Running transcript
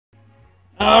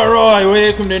Alright,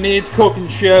 welcome to Ned's Cooking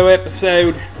Show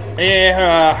episode.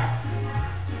 Today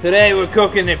we're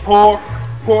cooking the pork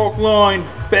loin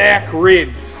back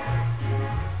ribs.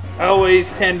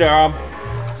 Always tender. I'm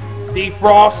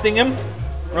defrosting them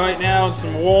right now in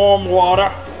some warm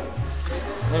water.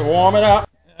 Let me warm it up.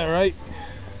 Alright.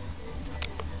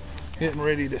 Getting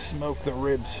ready to smoke the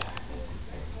ribs.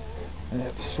 And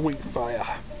that's sweet fire.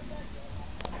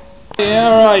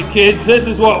 Alright kids, this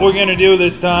is what we're gonna do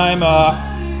this time.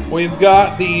 We've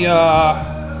got the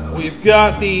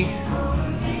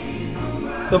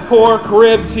pork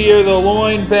ribs here, the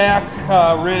loin back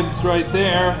ribs right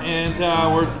there, and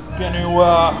we're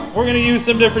gonna use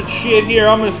some different shit here.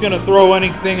 I'm just gonna throw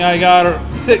anything I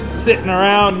got sitting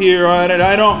around here on it.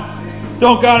 I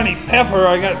don't got any pepper.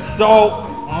 I got salt.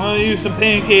 I'm gonna use some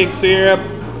pancake syrup,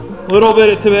 a little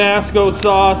bit of Tabasco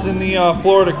sauce, and the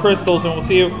Florida crystals, and we'll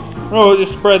see. We'll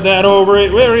just spread that over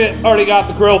it. We already got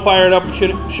the grill fired up.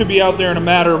 It should be out there in a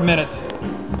matter of minutes.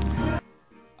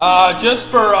 Just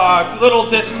for a little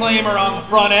disclaimer on the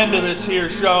front end of this here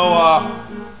show,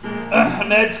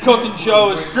 Ned's Cooking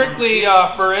Show is strictly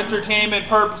for entertainment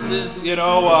purposes, you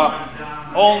know,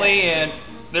 only, and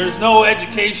there's no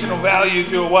educational value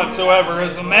to it whatsoever.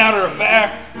 As a matter of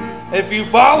fact, if you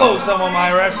follow some of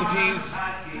my recipes,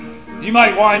 you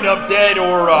might wind up dead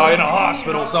or in a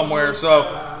hospital somewhere,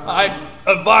 so I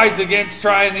advise against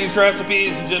trying these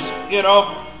recipes and just, you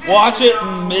know, watch it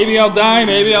and maybe I'll die,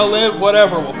 maybe I'll live,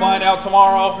 whatever. We'll find out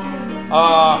tomorrow.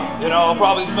 You know, I'll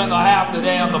probably spend the half the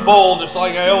day on the bowl just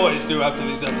like I always do after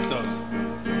these episodes.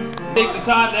 Take the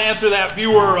time to answer that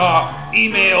viewer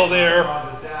email there.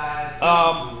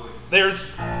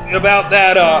 There's about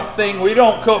that thing. We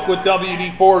don't cook with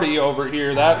WD-40 over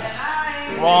here. That's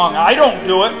wrong. I don't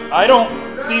do it. I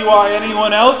don't see why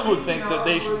anyone else would think that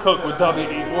they should cook with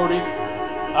WD-40.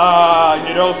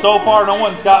 You know, so far no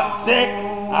one's gotten sick.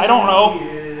 I don't know.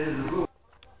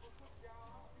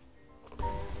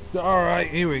 Alright,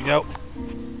 here we go.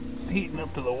 It's heating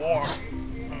up to the warm.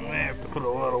 I have to put a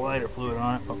lot of lighter fluid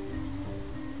on it.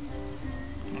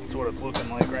 That's what it's looking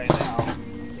like right now.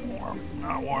 It's warm.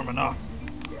 Not warm enough.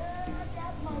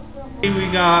 Here we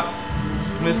got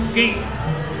mesquite.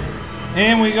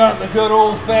 And we got the good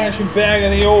old-fashioned bag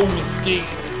of the old mesquite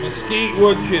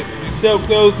wood chips. We soak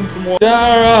those in some water.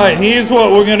 Alright, here's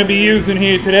what we're going to be using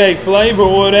here today.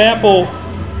 Flavorwood apple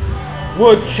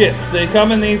wood chips. They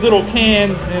come in these little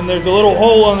cans, and there's a little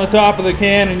hole on the top of the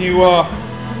can, and you,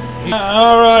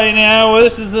 Alright, now,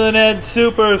 this is the Ned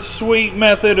super sweet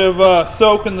method of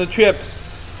soaking the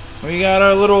chips. We got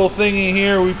our little thingy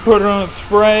here. We put it on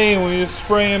spray, and we just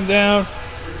spray them down.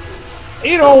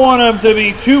 You don't want them to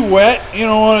be too wet. You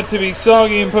don't want it to be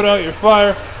soggy and put out your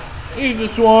fire. You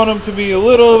just want them to be a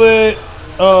little bit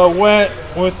wet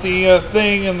with the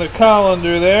thing and the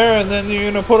colander there, and then you're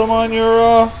gonna put them on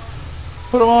your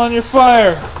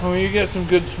fire. Oh, you get some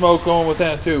good smoke going with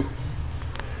that too.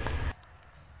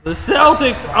 The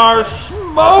Celtics are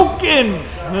smoking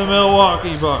the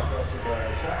Milwaukee Bucks.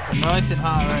 Nice and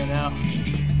hot right now.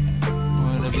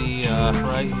 Be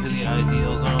right into the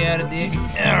ideal zone.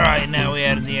 Alright, now we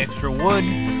added the extra wood.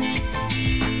 And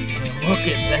look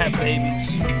at that baby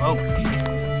smoke.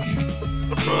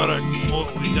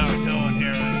 What we got going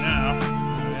here right now.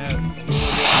 Add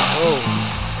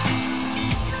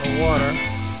the water.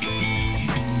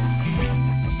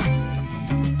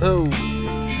 Oh,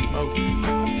 smoke.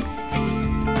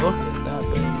 Look at that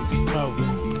baby smoke.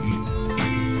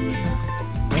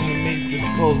 And the meat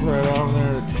just pulls right out of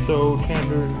there. It's so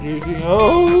tender and juicy.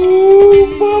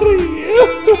 Oh, buddy!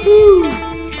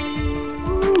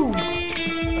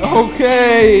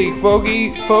 Okay,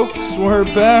 folks, we're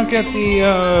back at the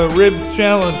ribs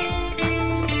challenge.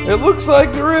 It looks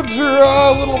like the ribs are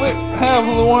a little bit have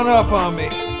the one up on me.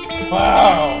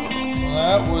 Wow,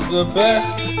 that was the best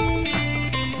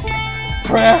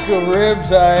crack of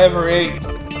ribs I ever ate.